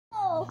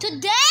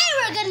Today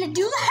we're gonna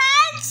do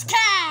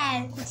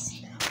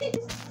handstands.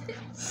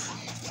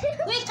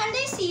 Wait, can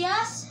they see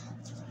us?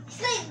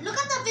 Slay, look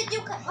at the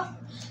video.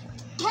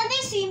 Can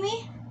they see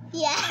me?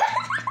 Yeah.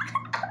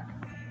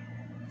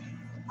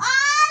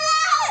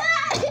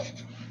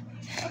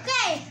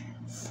 Okay.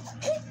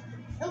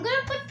 I'm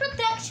gonna put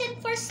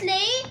protection for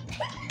Slay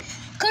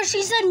because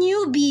she's a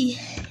newbie.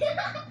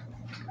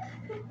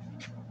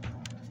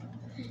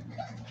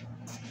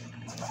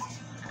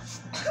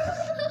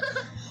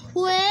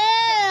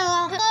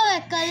 Well,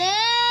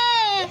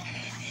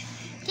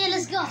 okay,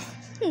 let's go.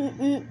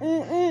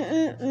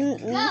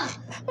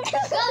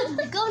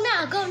 Go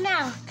now, go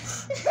now.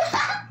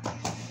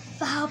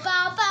 Bow,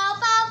 bow, bow,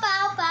 bow,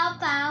 bow, bow,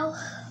 bow.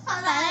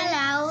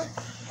 Palalaw.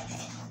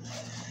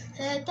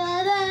 Okay,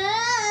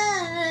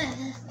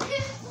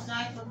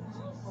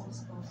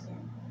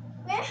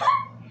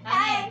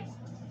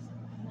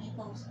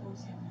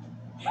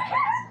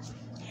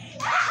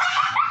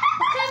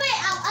 wait,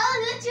 I'll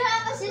let you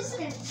have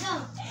assistance. Go.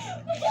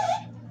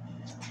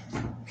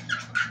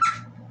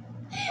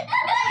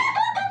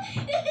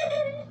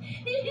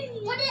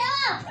 Put it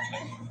up!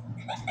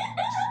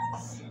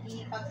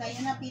 Sige, pag kayo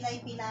na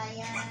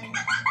pilay-pilayan.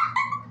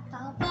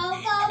 Bow, bow,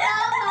 bow,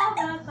 bow, bow,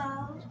 bow,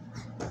 bow.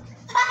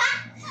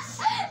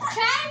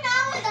 Try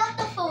now without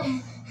the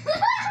foam.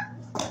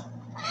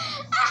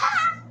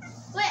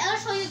 Wait, I'll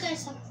show you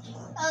guys something.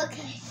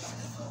 Okay.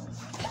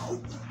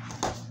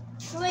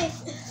 Wait.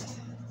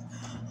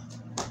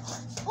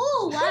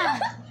 Oh, wow.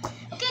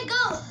 Okay,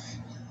 go.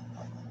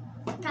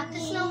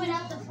 Practice now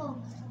without the foam.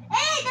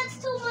 Hey,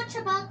 that's too much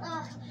about,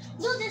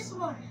 do this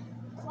more.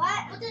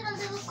 What? Put it a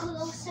little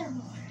closer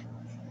more.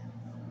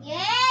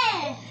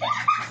 Yeah.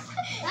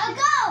 Now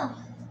go.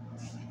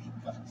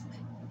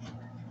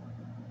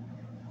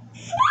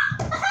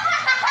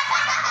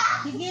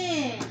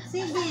 Sige,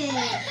 sige.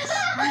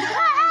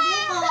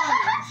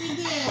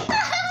 Sige.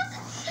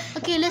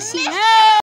 Okay, let's see her.